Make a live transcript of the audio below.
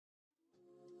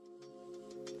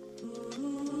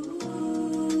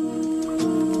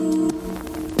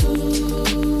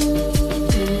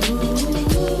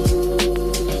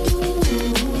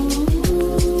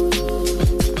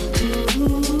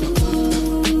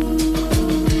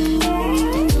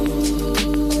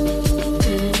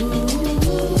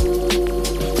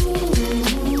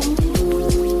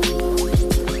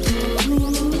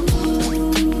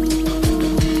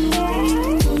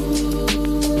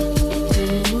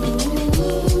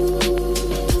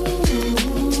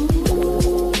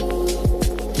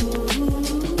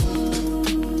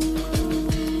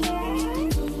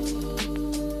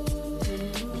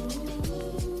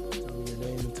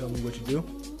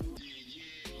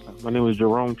My name is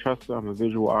Jerome Trester. I'm a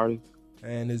visual artist.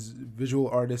 And as visual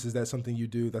artist, is that something you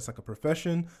do that's like a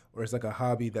profession, or is like a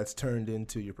hobby that's turned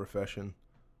into your profession?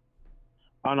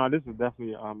 Oh no, this is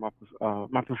definitely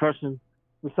my profession.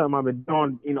 It's something I've been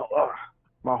doing,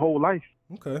 my whole life.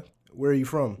 Okay. Where are you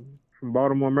from? From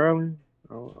Baltimore, Maryland,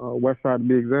 West Side to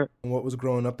be exact. And what was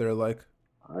growing up there like?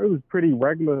 It was pretty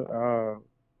regular.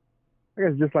 I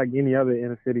guess just like any other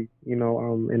inner city, in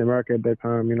America at that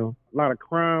time. A lot of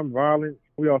crime, violence.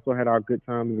 We also had our good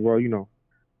times as well.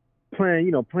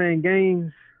 Playing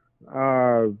games,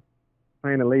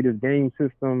 playing the latest game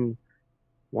system,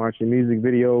 watching music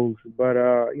videos. But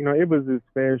it was its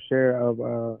fair share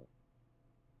of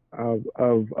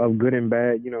good and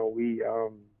bad. We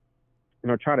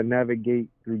try to navigate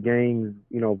through games,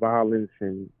 violence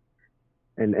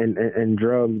and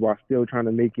drugs while still trying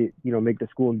to make it, make the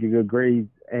school and get good grades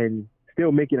and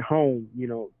still make it home,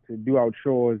 to do our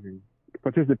chores and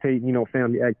participate,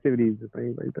 family activities and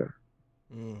things like that.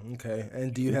 Okay.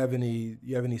 And do you have any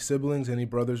siblings, any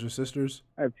brothers or sisters?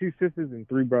 I have 2 sisters and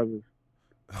 3 brothers.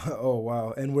 Oh,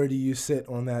 wow. And where do you sit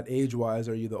on that age-wise?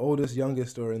 Are you the oldest,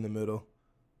 youngest, or in the middle?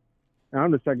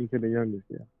 I'm the second to the youngest,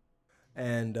 yeah.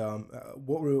 And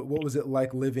what was it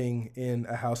like living in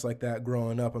a house like that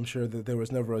growing up? I'm sure that there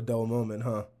was never a dull moment,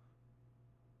 huh?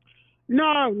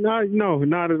 No,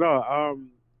 not at all.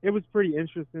 It was pretty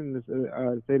interesting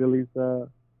to say the least.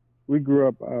 We grew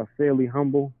up fairly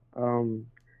humble, and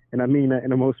I mean that in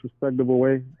the most respectable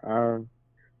way.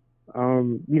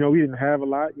 We didn't have a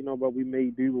lot, but we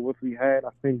made do with what we had.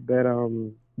 I think that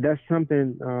that's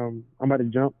something. I'm about to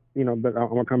jump, but I'm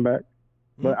gonna come back.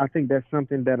 But I think that's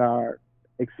something that I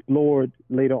explored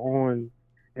later on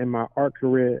in my art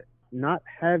career. Not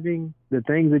having the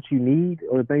things that you need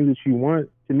or the things that you want,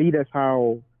 to me, that's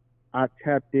how I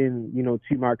tapped in,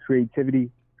 to my creativity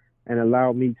and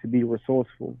allowed me to be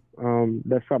resourceful.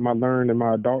 That's something I learned in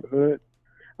my adulthood.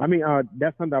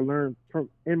 That's something I learned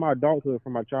in my adulthood,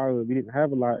 from my childhood. We didn't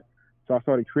have a lot, so I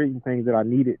started creating things that I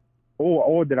needed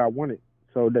or that I wanted.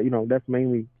 So that, that's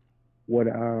mainly what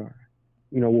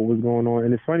what was going on.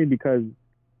 And it's funny because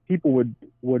people would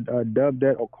dub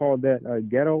that or call that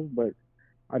ghetto, but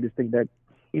I just think that,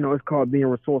 it's called being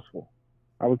resourceful.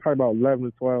 I was probably about 11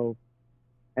 or 12,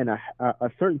 and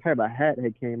a certain type of hat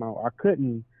had came out. I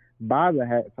couldn't buy the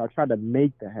hat, so I tried to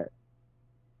make the hat.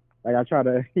 Like I tried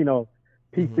to,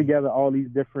 piece together all these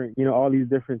different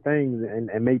things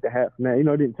and make the hat from that. It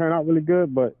didn't turn out really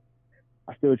good, but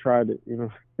I still tried it,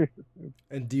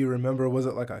 And do you remember, was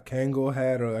it like a Kangol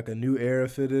hat or like a New Era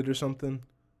fitted or something?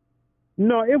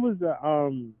 No, it was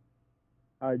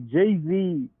a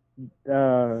Jay-Z.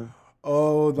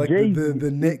 Like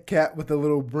the knit cap with the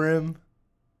little brim.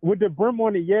 With the brim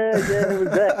on it, yeah, it was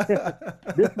that.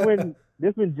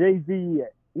 this when Jay-Z,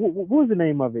 what was the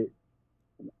name of it?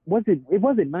 It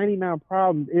wasn't 99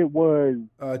 Problems. It was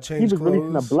Change he was Clothes.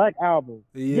 Releasing a Black album.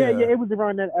 Yeah. It was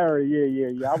around that era.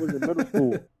 Yeah. I was in middle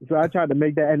school, so I tried to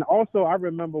make that. And also, I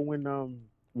remember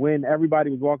when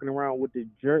everybody was walking around with the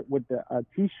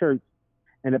t-shirts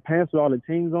and the pants with all the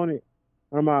teams on it.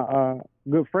 One of my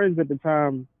good friends at the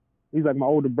time, he's like my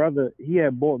older brother. He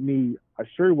had bought me a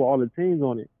shirt with all the teams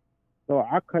on it. So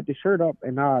I cut the shirt up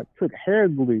and I took hair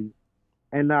glue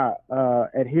and I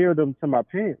adhered them to my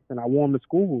pants and I wore them to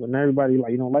school, and everybody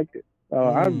liked it.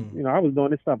 I was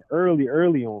doing this stuff early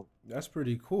on. That's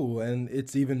pretty cool, and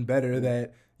it's even better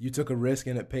that you took a risk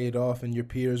and it paid off, and your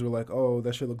peers were like, "Oh,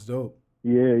 that shit looks dope."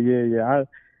 Yeah.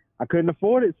 I couldn't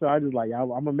afford it, so I just I'm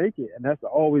gonna make it, and that's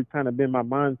always kind of been my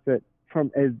mindset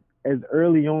from as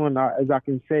early on as I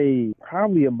can say,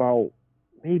 probably about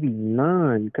maybe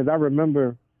 9, because I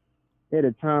remember at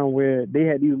a time where they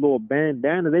had these little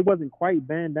bandanas. They wasn't quite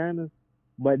bandanas,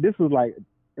 but this was like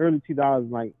early 2000s,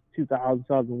 like 2000,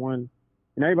 2001,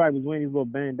 and everybody was wearing these little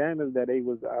bandanas that they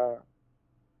was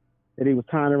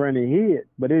tying around their head,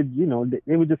 but it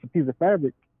was just a piece of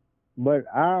fabric. But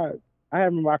I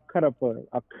remember I cut up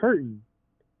a curtain,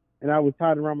 and I was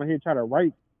tied around my head, trying to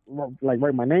write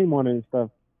my name on it and stuff.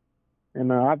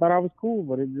 And I thought I was cool,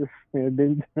 but it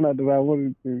didn't turn out that I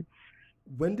wanted to.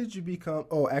 When did you become...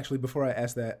 Oh, actually, before I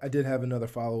ask that, I did have another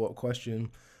follow-up question.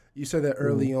 You said that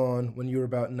early on, when you were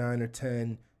about 9 or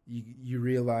 10, you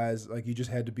realized you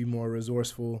just had to be more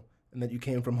resourceful, and that you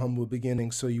came from humble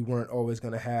beginnings, so you weren't always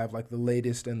going to have the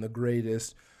latest and the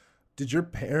greatest. Did your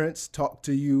parents talk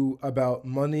to you about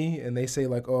money, and they say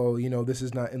oh, this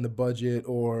is not in the budget,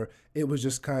 or it was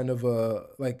just kind of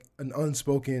an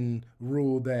unspoken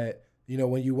rule that,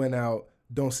 when you went out,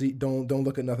 don't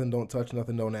look at nothing, don't touch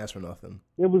nothing, don't ask for nothing?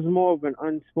 It was more of an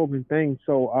unspoken thing.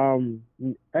 So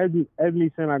as me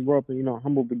saying I grew up in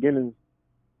humble beginnings,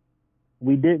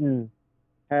 we didn't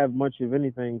have much of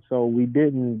anything, so we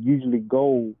didn't usually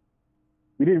go.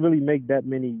 We didn't really make that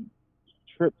many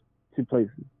trips to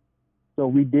places. So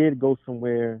we did go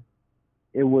somewhere.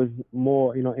 It was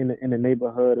more, in the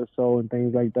neighborhood or so and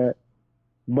things like that.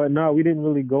 But no, we didn't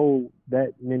really go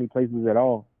that many places at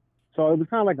all. So it was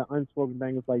kind of like an unspoken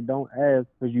thing. It's like don't ask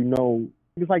because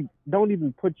it's like don't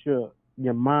even put your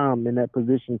mom in that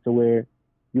position to where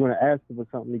you want to ask her for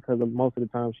something because most of the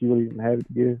time she really didn't have it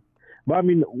to give. But I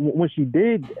mean, when she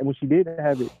did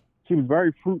have it, she was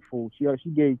very fruitful. She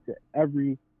gave to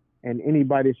every and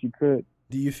anybody that she could.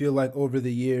 Do you feel like over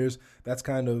the years that's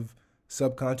kind of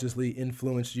subconsciously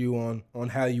influenced you on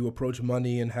how you approach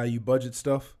money and how you budget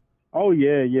stuff? Oh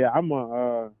yeah, yeah. I'm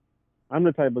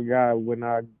the type of guy when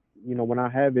I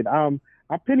have it,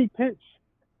 I penny pinch,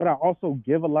 but I also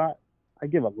give a lot. I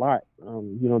give a lot,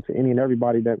 to any and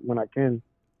everybody that when I can.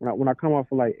 When I come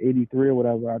off of like 83 or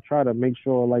whatever, I try to make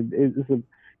sure like it's a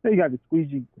you got the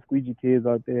squeegee kids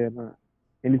out there, and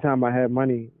anytime I have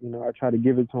money, I try to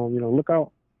give it to them. Look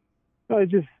out. No,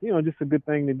 it's just a good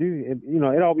thing to do.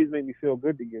 It always made me feel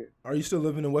good to give. Are you still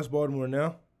living in West Baltimore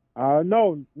now?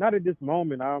 No, not at this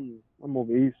moment. I'm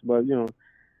over east, but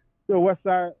still west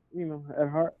side. At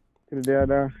heart to the day I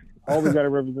die. Always got to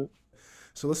represent.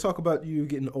 So let's talk about you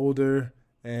getting older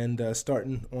and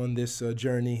starting on this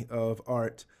journey of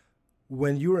art.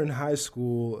 When you were in high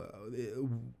school,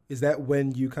 is that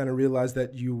when you kind of realized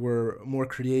that you were more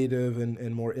creative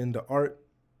and more into art?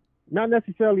 Not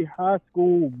necessarily high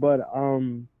school, but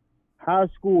high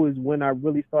school is when I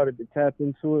really started to tap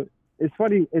into it. It's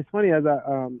funny. It's funny as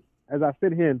I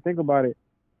sit here and think about it.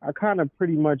 I kind of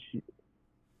pretty much,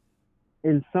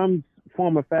 in some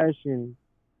form of fashion,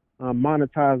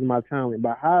 monetize my talent.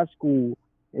 But high school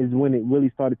is when it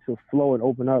really started to flow and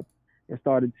open up, and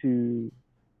started to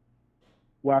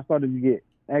where I started to get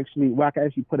actually where I could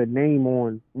actually put a name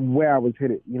on where I was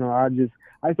headed. I used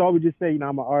to always just say,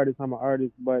 I'm an artist,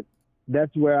 but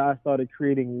that's where I started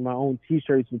creating my own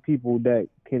T-shirts for people that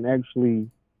can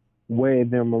actually wear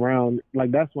them around.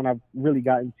 Like that's when I really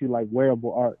got into like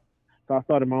wearable art. So I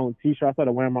started my own T-shirt. I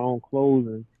started wearing my own clothes,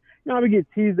 and I would get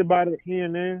teased about it here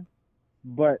and there,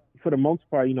 but for the most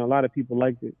part, a lot of people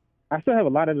liked it. I still have a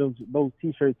lot of those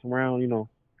T-shirts around.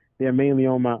 They're mainly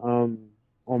on my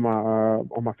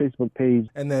Facebook page.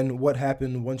 And then what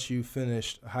happened once you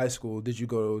finished high school? Did you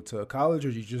go to college or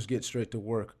did you just get straight to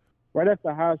work? Right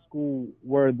after high school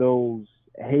were those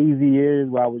hazy years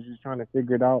where I was just trying to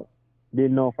figure it out.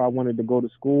 Didn't know if I wanted to go to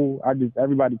school.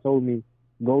 Everybody told me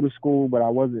go to school, but I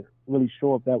wasn't really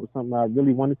sure if that was something I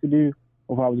really wanted to do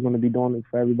or if I was going to be doing it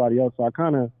for everybody else. So I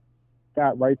kind of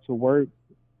got right to work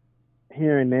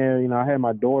here and there. I had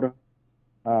my daughter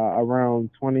around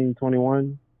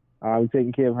 2021. I was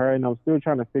taking care of her, and I was still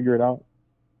trying to figure it out.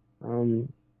 20,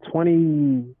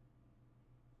 I'm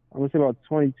gonna say about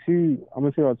 22. I'm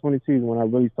gonna say about 22 is when I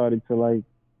really started to like,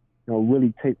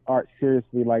 really take art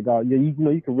seriously. Like, yeah, you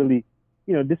can really,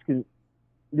 this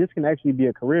can actually be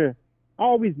a career. I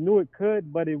always knew it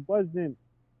could, but it wasn't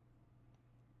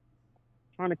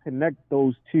trying to connect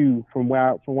those two from where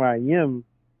I am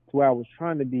to where I was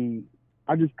trying to be.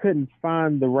 I just couldn't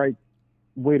find the right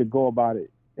way to go about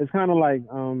it. It's kind of like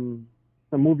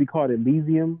a movie called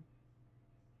Elysium,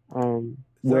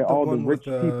 where all the rich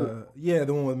people. Yeah,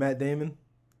 the one with Matt Damon.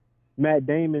 Matt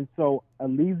Damon. So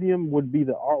Elysium would be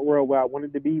the art world where I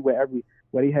wanted to be, where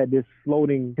they had this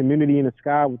floating community in the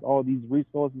sky with all these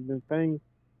resources and things.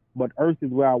 But Earth is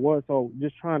where I was. So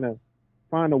just trying to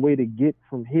find a way to get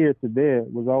from here to there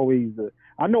was always.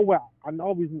 I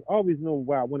always know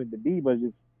where I wanted to be, but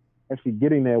just actually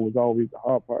getting there was always the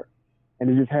hard part. And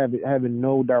it just having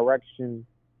no direction,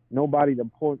 nobody to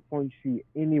point you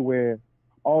anywhere,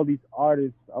 all these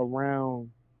artists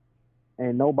around,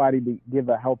 and nobody to give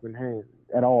a helping hand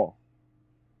at all.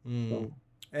 So.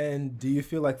 And do you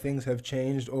feel like things have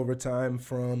changed over time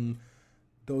from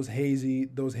those hazy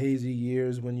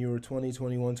years when you were 20,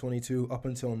 21, 22 up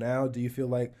until now? Do you feel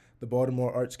like the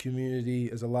Baltimore arts community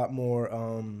is a lot more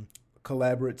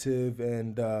collaborative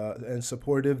and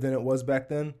supportive than it was back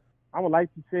then? I would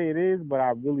like to say it is, but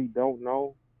I really don't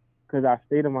know because I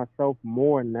stay to myself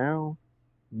more now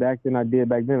back than I did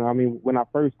back then. I mean, when I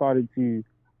first started to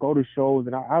go to shows,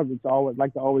 and I was always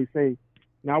like to always say,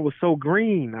 I was so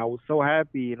green, I was so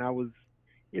happy, and I was,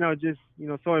 just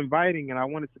so inviting, and I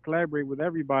wanted to collaborate with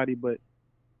everybody, but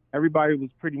everybody was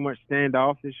pretty much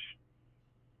standoffish,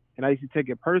 and I used to take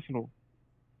it personal.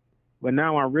 But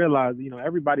now I realize,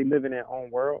 everybody live in their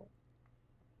own world.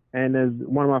 And as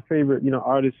one of my favorite,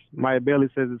 artists, Maya Bailey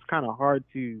says, it's kind of hard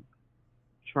to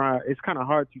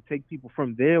take people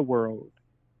from their world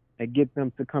and get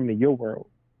them to come to your world.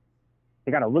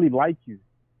 They got to really like you.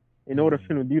 in order for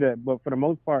them to do that. But for the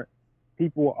most part,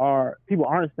 people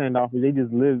aren't standoffish. They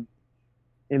just live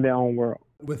in their own world.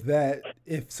 With that,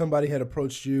 if somebody had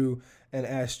approached you and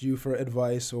asked you for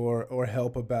advice or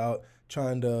help about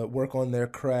trying to work on their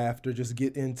craft or just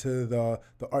get into the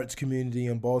arts community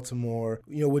in Baltimore,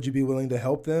 would you be willing to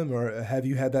help them, or have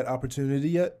you had that opportunity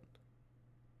yet?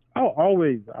 I'll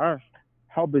always I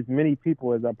help as many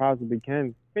people as I possibly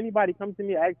can. If anybody comes to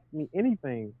me, asks me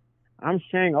anything, I'm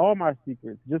sharing all my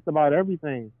secrets, just about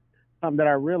everything. Something that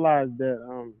I realized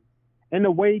that in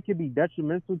a way it could be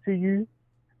detrimental to you,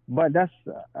 but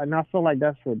and I feel like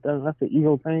that's the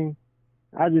ego thing.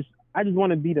 I just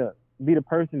want to be the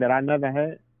person that I never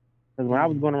had. Because when I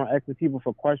was going around asking people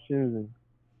for questions and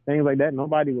things like that,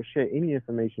 nobody would share any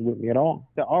information with me at all.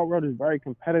 The art world is very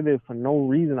competitive for no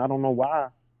reason. I don't know why.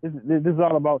 This is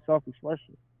all about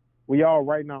self-expression. We all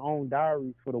writing our own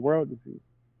diaries for the world to see.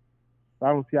 So I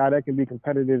don't see how that can be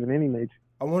competitive in any nature.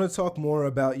 I want to talk more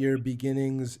about your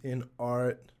beginnings in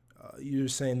art. You're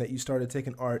saying that you started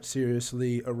taking art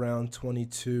seriously around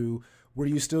 22. Were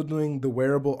you still doing the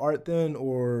wearable art then,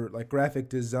 or like graphic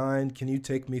design? Can you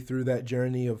take me through that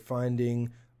journey of finding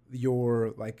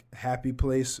your like happy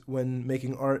place when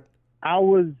making art? I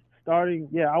was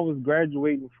I was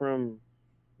graduating from,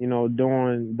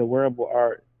 doing the wearable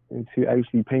art into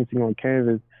actually painting on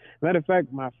canvas. Matter of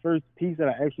fact, my first piece that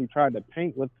I actually tried to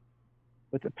paint with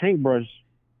a paintbrush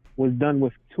was done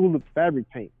with tulip fabric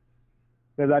paint,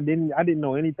 because I didn't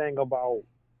know anything about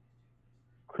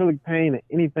acrylic paint or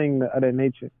anything of that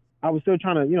nature. I was still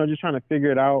trying to, just trying to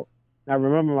figure it out. And I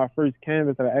remember my first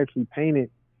canvas that I actually painted.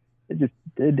 It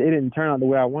didn't turn out the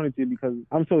way I wanted to, because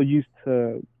I'm so used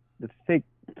to the thick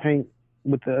paint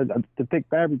with the thick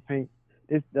fabric paint.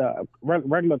 It's the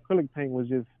regular acrylic paint was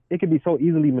just, it could be so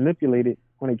easily manipulated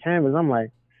on a canvas. I'm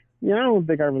like, I don't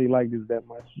think I really like this that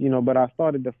much, but I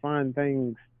started to find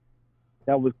things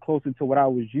that was closer to what I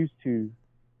was used to.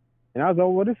 And I was like,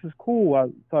 well, this is cool. I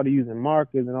started using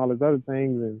markers and all these other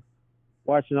things and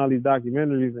watching all these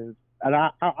documentaries. And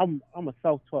I'm a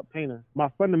self-taught painter. My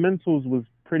fundamentals was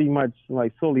pretty much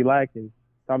like solely lacking.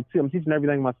 So I'm teaching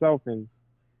everything myself, and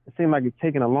it seemed like it's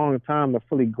taking a long time to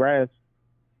fully grasp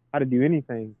how to do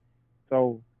anything.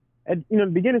 So, at the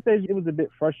beginning stage, it was a bit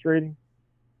frustrating,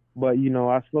 but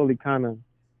I slowly kind of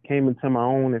came into my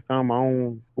own and found my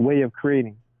own way of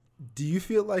creating. Do you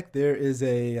feel like there is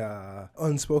a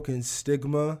unspoken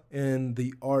stigma in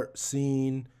the art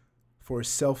scene for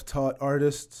self-taught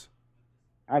artists?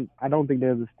 I don't think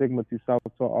there's a stigma to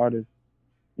self-taught artists,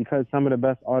 because some of the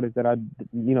best artists that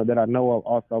I know of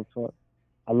are self-taught.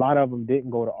 A lot of them didn't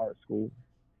go to art school.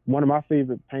 One of my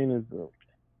favorite painters,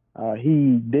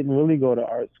 he didn't really go to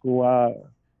art school.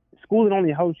 School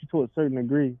only helps you to a certain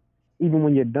degree. Even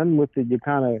when you're done with it, you're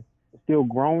kind of still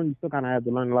growing. You still kind of have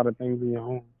to learn a lot of things on your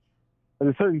own.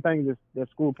 There's certain things that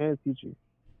school can teach you,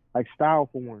 like style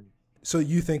for one. So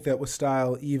you think that with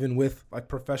style, even with like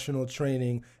professional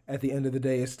training, at the end of the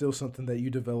day, it's still something that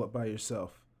you develop by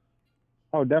yourself?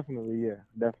 Oh, definitely, yeah,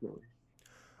 definitely.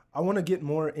 I want to get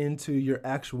more into your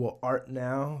actual art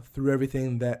now through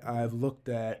everything that I've looked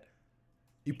at.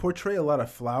 You portray a lot of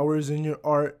flowers in your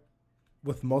art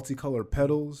with multicolored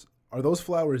petals. Are those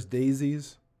flowers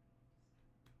daisies?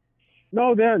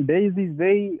 No, they aren't daisies.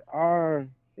 They were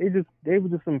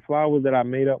just some flowers that I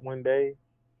made up one day.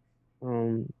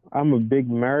 I'm a big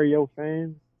Mario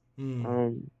fan.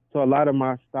 So a lot of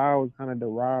my style is kind of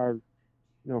derived,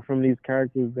 from these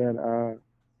characters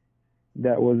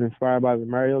that was inspired by the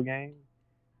Mario game.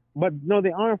 But no,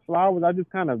 they aren't flowers. I just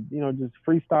kind of, just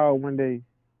freestyle one day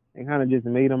and kind of just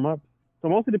made them up. So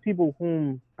most of the people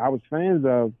whom I was fans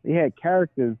of, they had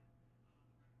characters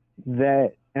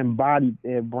that embodied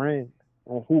their brand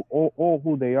or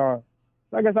who they are.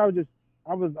 So I guess I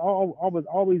was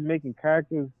always making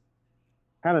characters,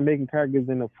 kind of making characters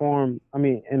in the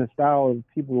in the style of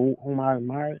people whom I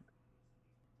admired.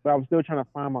 But I was still trying to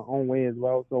find my own way as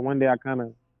well. So one day I kind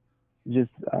of just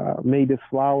made this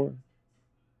flower,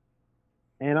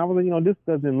 and I was like, this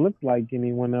doesn't look like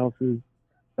anyone else's.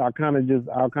 So I kind of just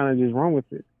run with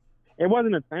it. It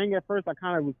wasn't a thing at first. I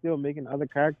kind of was still making other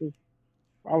characters.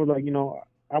 I was like,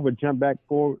 I would jump back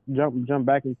into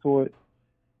it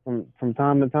from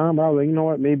time to time. But I was like, you know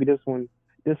what, maybe this will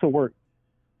work.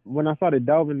 When I started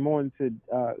delving more into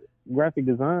graphic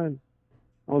design,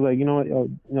 I was like,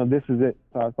 this is it.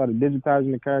 So I started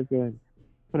digitizing the character and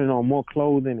putting on more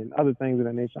clothing and other things of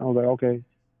that nature. I was like, okay,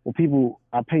 well,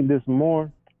 I paint this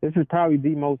more. This is probably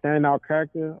the most standout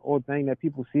character or thing that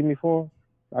people see me for.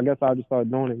 I guess I'll just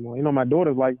start doing it more. My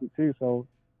daughters liked it too, so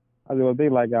I said, well, if they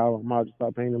like it, I might just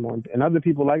start painting more. And other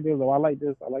people like this, I like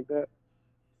this, I like that.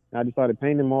 And I just started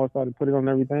painting more, started putting it on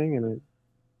everything, and it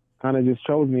kind of just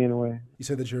chose me in a way. You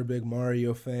said that you're a big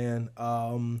Mario fan.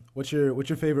 What's your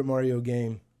favorite Mario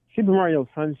game? Super Mario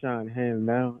Sunshine, hands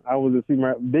down. I was a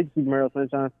big Super Mario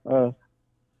Sunshine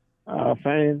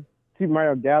fan. Super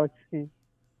Mario Galaxy.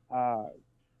 Uh,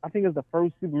 I think it's the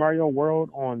first Super Mario World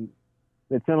on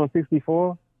the Nintendo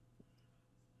 64.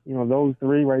 You know, those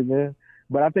three right there.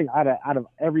 But I think out of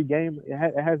every game, it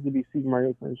has to be Super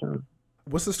Mario Sunshine.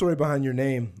 What's the story behind your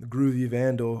name, Groovy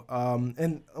Vandal?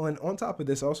 And on top of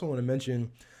this, I also want to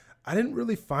mention, I didn't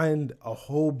really find a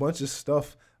whole bunch of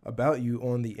stuff about you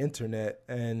on the internet,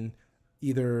 and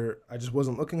either I just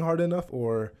wasn't looking hard enough,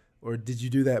 or did you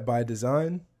do that by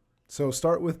design? So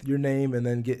start with your name and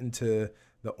then get into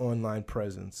the online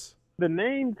presence. The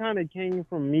name kind of came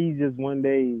from me just one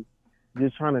day,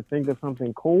 just trying to think of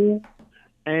something cool,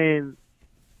 and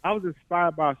I was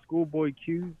inspired by Schoolboy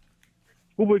Q.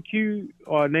 Schoolboy Q,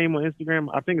 name on Instagram,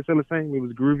 I think it's still the same. It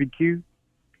was Groovy Q.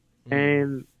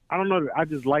 And I don't know, I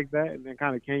just liked that, and then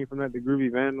kind of came from that, the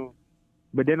Groovy Vandal.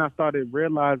 But then I started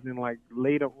realizing, like,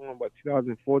 later on,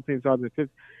 2014, 2015.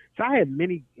 So I had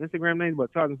many Instagram names,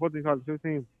 but 2014,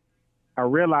 2015, I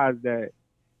realized that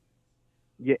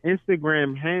your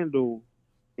Instagram handle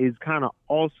is kind of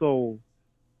also,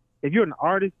 if you're an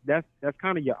artist, that's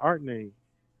kind of your art name,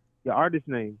 your artist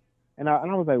name. And I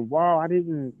was like, wow, I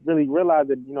didn't really realize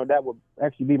that, you know, that would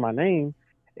actually be my name.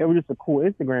 It was just a cool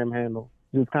Instagram handle.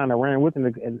 Just kind of ran with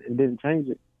it and didn't change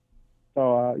it.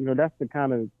 So, you know, that's the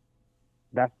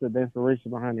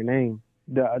inspiration behind the name.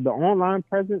 The online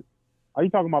presence, are you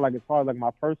talking about like as far as like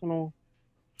my personal,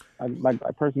 like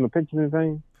personal pictures and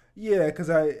things? Yeah,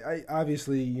 because I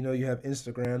obviously, you know, you have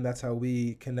Instagram. That's how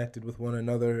we connected with one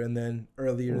another. And then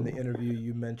earlier in the interview,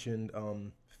 you mentioned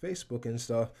Facebook and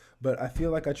stuff. But I feel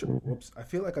like I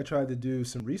feel like I tried to do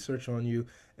some research on you,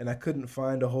 and I couldn't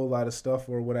find a whole lot of stuff.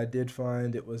 Or what I did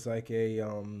find, it was like a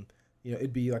you know,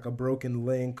 it'd be like a broken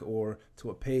link or to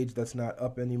a page that's not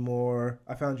up anymore.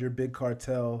 I found your Big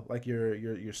Cartel, like your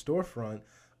storefront.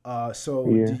 So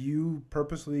Yeah. do you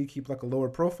purposely keep like a lower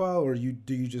profile, or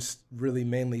do you just really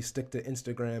mainly stick to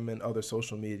Instagram and other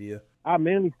social media? I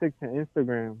mainly stick to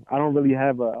Instagram. I don't really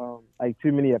have like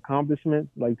too many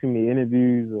accomplishments, like too many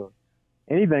interviews or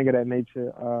anything of that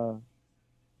nature.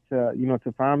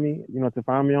 To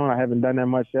find me on. I haven't done that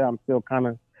much yet. I'm still kind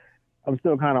of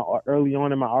early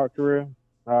on in my art career.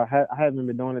 I haven't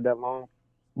been doing it that long,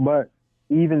 but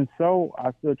even so,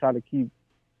 I still try to keep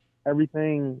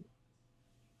everything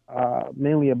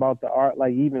mainly about the art.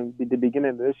 Like even at the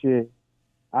beginning of this year,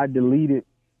 I deleted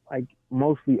like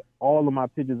mostly all of my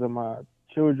pictures of my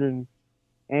children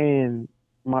and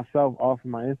myself off of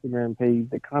my Instagram page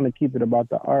to kind of keep it about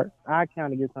the art. I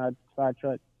kind of get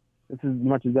sidetracked just as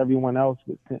much as everyone else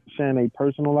with sharing a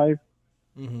personal life.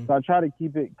 Mm-hmm. So I try to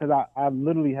keep it because I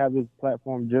literally have this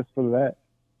platform just for that,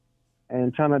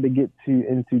 and try not to get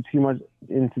into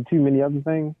too many other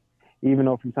things. Even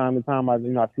though from time to time I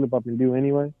slip up and do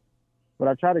anyway, but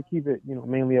I try to keep it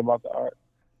mainly about the art.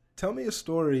 Tell me a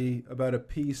story about a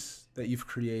piece that you've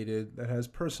created that has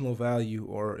personal value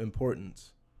or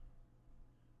importance.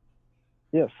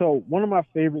 Yeah. So one of my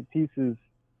favorite pieces,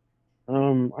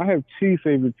 I have two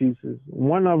favorite pieces.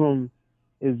 One of them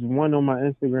is one on my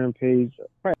Instagram page.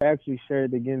 I actually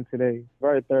shared it again today.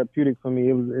 Very therapeutic for me.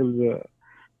 It was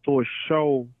for a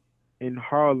show in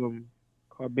Harlem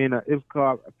called it's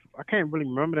called, I can't really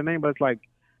remember the name, but it's like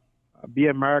Be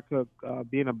America,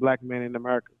 being a black man in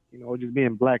America, or just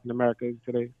being black in America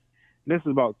today. And this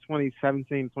is about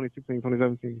 2017, 2016,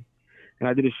 2017. And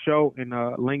I did a show in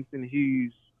Langston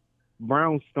Hughes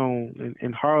Brownstone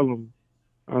in Harlem.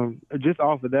 Just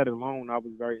off of that alone, I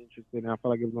was very interested, and I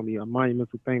felt like it was going to be a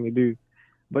monumental thing to do.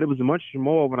 But it was much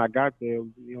more when I got there. It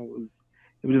was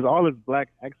just all this black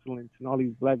excellence and all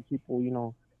these black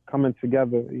people, coming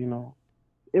together.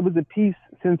 It was a piece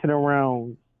centered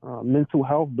around mental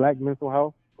health, black mental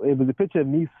health. It was a picture of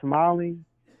me smiling,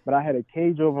 but I had a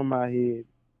cage over my head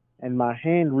and my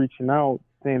hand reaching out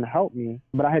saying, help me.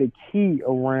 But I had a key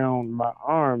around my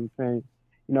arm saying,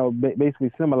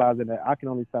 basically symbolizing that I can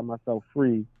only set myself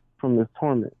free from this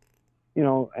torment.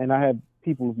 And I had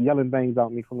people yelling things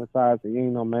at me from the side, saying, you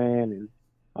ain't no man, and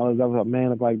all this other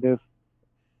man look like this.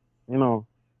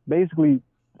 Basically,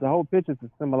 the whole picture to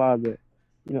symbolize that,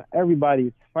 everybody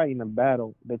is fighting a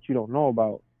battle that you don't know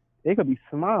about. They could be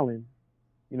smiling,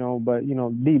 but,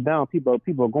 deep down, people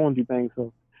are going through things.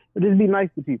 So just be nice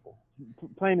to people.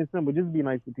 Plain and simple, just be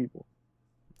nice to people.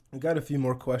 I got a few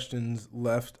more questions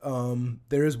left.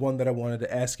 There is one that I wanted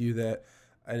to ask you that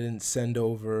I didn't send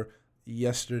over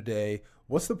yesterday.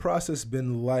 What's the process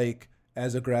been like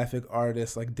as a graphic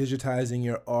artist, like digitizing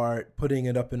your art, putting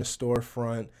it up in a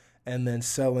storefront, and then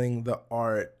selling the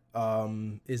art?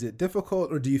 Is it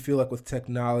difficult, or do you feel like with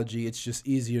technology, it's just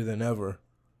easier than ever?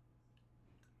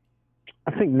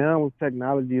 I think now with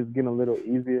technology, it's getting a little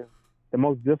easier. The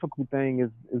most difficult thing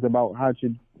is about how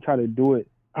to try to do it,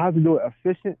 how to do it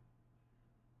efficient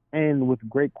and with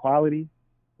great quality.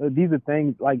 These are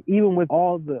things like even with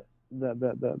all the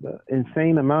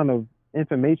insane amount of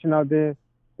information out there,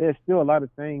 there's still a lot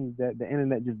of things that the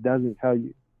internet just doesn't tell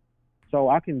you. So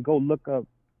I can go look up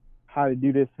how to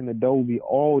do this in Adobe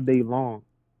all day long,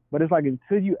 but it's like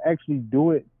until you actually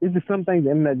do it, it's just some things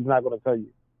the internet is not going to tell you.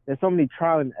 There's so many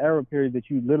trial and error periods that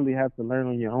you literally have to learn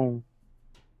on your own.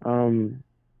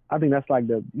 I think that's like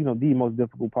the the most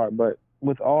difficult part. But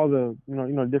with all the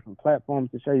different platforms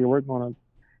to share your work on,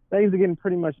 things are getting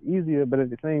pretty much easier. But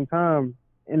at the same time,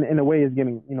 in a way, it's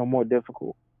getting more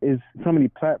difficult. Is so many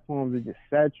platforms are just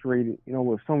saturated,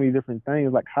 with so many different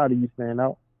things. Like, how do you stand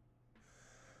out?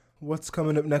 What's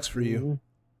coming up next for you?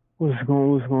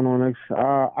 Mm-hmm. What's going on next?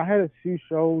 I had a few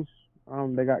shows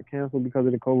that got canceled because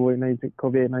of the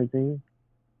COVID-19.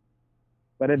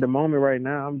 But at the moment right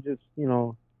now, I'm just,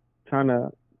 trying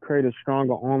to create a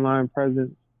stronger online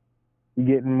presence,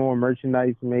 getting more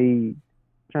merchandise made,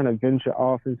 trying to venture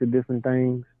off into different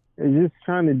things, and just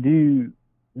trying to do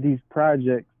these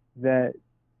projects that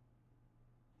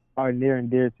are near and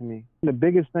dear to me. The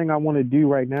biggest thing I want to do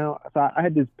right now, so I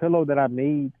had this pillow that I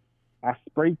made. I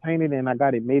spray painted and I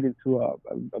got it made into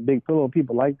a big pillow.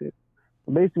 People liked it.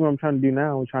 So basically what I'm trying to do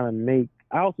now,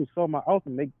 I also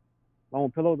make my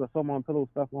own pillows. I sell my own pillows,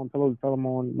 stuff my own pillows, sell them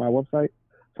on my website.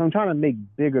 So I'm trying to make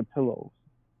bigger pillows.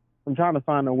 I'm trying to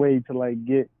find a way to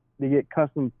get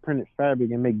custom printed fabric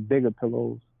and make bigger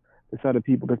pillows to sell to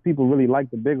people, because people really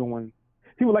like the bigger ones.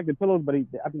 People like the pillows, but I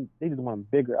think they just want them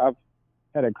bigger. I've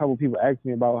had a couple people ask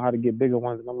me about how to get bigger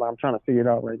ones, and I'm trying to figure it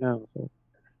out right now. So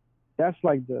that's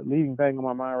like the leading thing on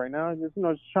my mind right now. Just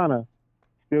still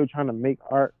trying to make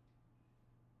art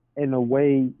in a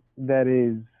way that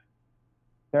is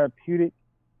therapeutic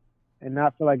and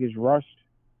not feel like it's rushed.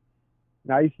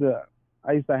 Now I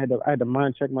had to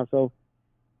mind check myself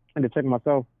and to check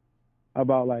myself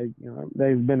about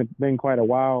there's been quite a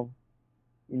while,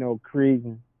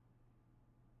 creating,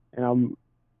 and I'm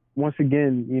once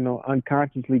again,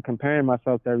 unconsciously comparing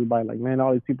myself to everybody. Like, man,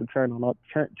 all these people churning out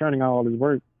all this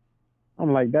work.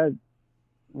 I'm like that.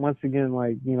 Once again,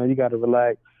 you got to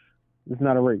relax. It's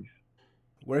not a race.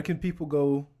 Where can people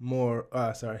go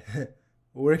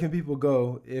Where can people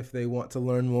go if they want to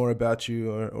learn more about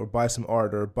you or buy some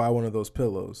art or buy one of those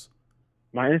pillows?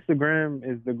 My Instagram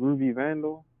is the Groovy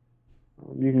Vandal.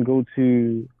 You can go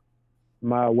to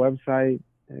my website.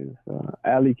 It's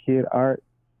Alley Kid Art.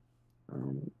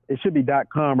 It should be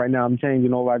 .com right now. I'm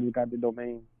changing over. I just got the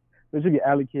domain. So it should be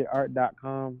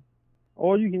alleykidart.com.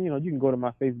 Or you can go to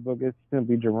my Facebook. It's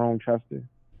simply Jerome Chester.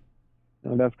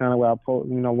 That's kind of where I post,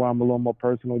 where I'm a little more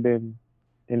personal than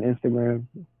Instagram.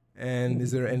 And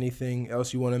is there anything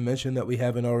else you want to mention that we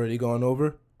haven't already gone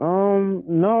over?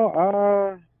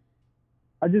 No.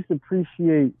 I just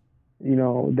appreciate,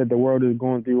 that the world is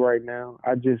going through right now.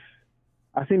 I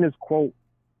seen this quote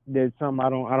that's something I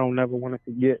don't never want to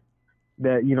forget.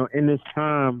 That in this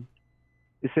time,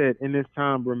 it said, in this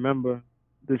time, remember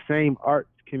the same arts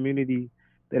community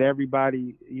that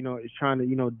everybody is trying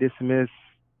to dismiss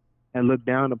and look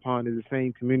down upon is the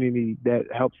same community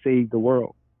that helped save the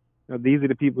world. These are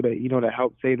the people that that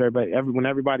help save everybody. When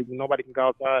nobody can go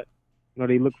outside,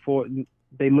 they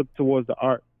look towards the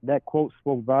art. That quote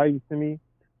spoke volumes to me,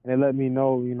 and it let me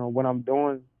know, what I'm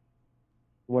doing,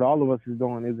 what all of us is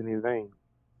doing isn't in vain.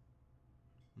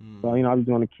 So I just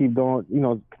want to keep going,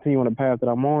 continue on the path that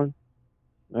I'm on,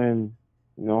 and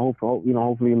hopefully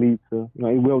it leads to,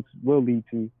 it will lead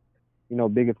to,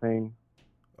 bigger things.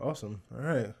 Awesome. All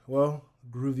right. Well,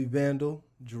 Groovy Vandal,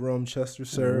 Jerome Chester,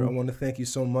 sir, I want to thank you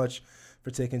so much for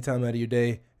taking time out of your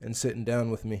day and sitting down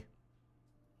with me.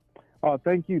 Oh,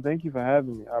 thank you. Thank you for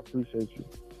having me. I appreciate you.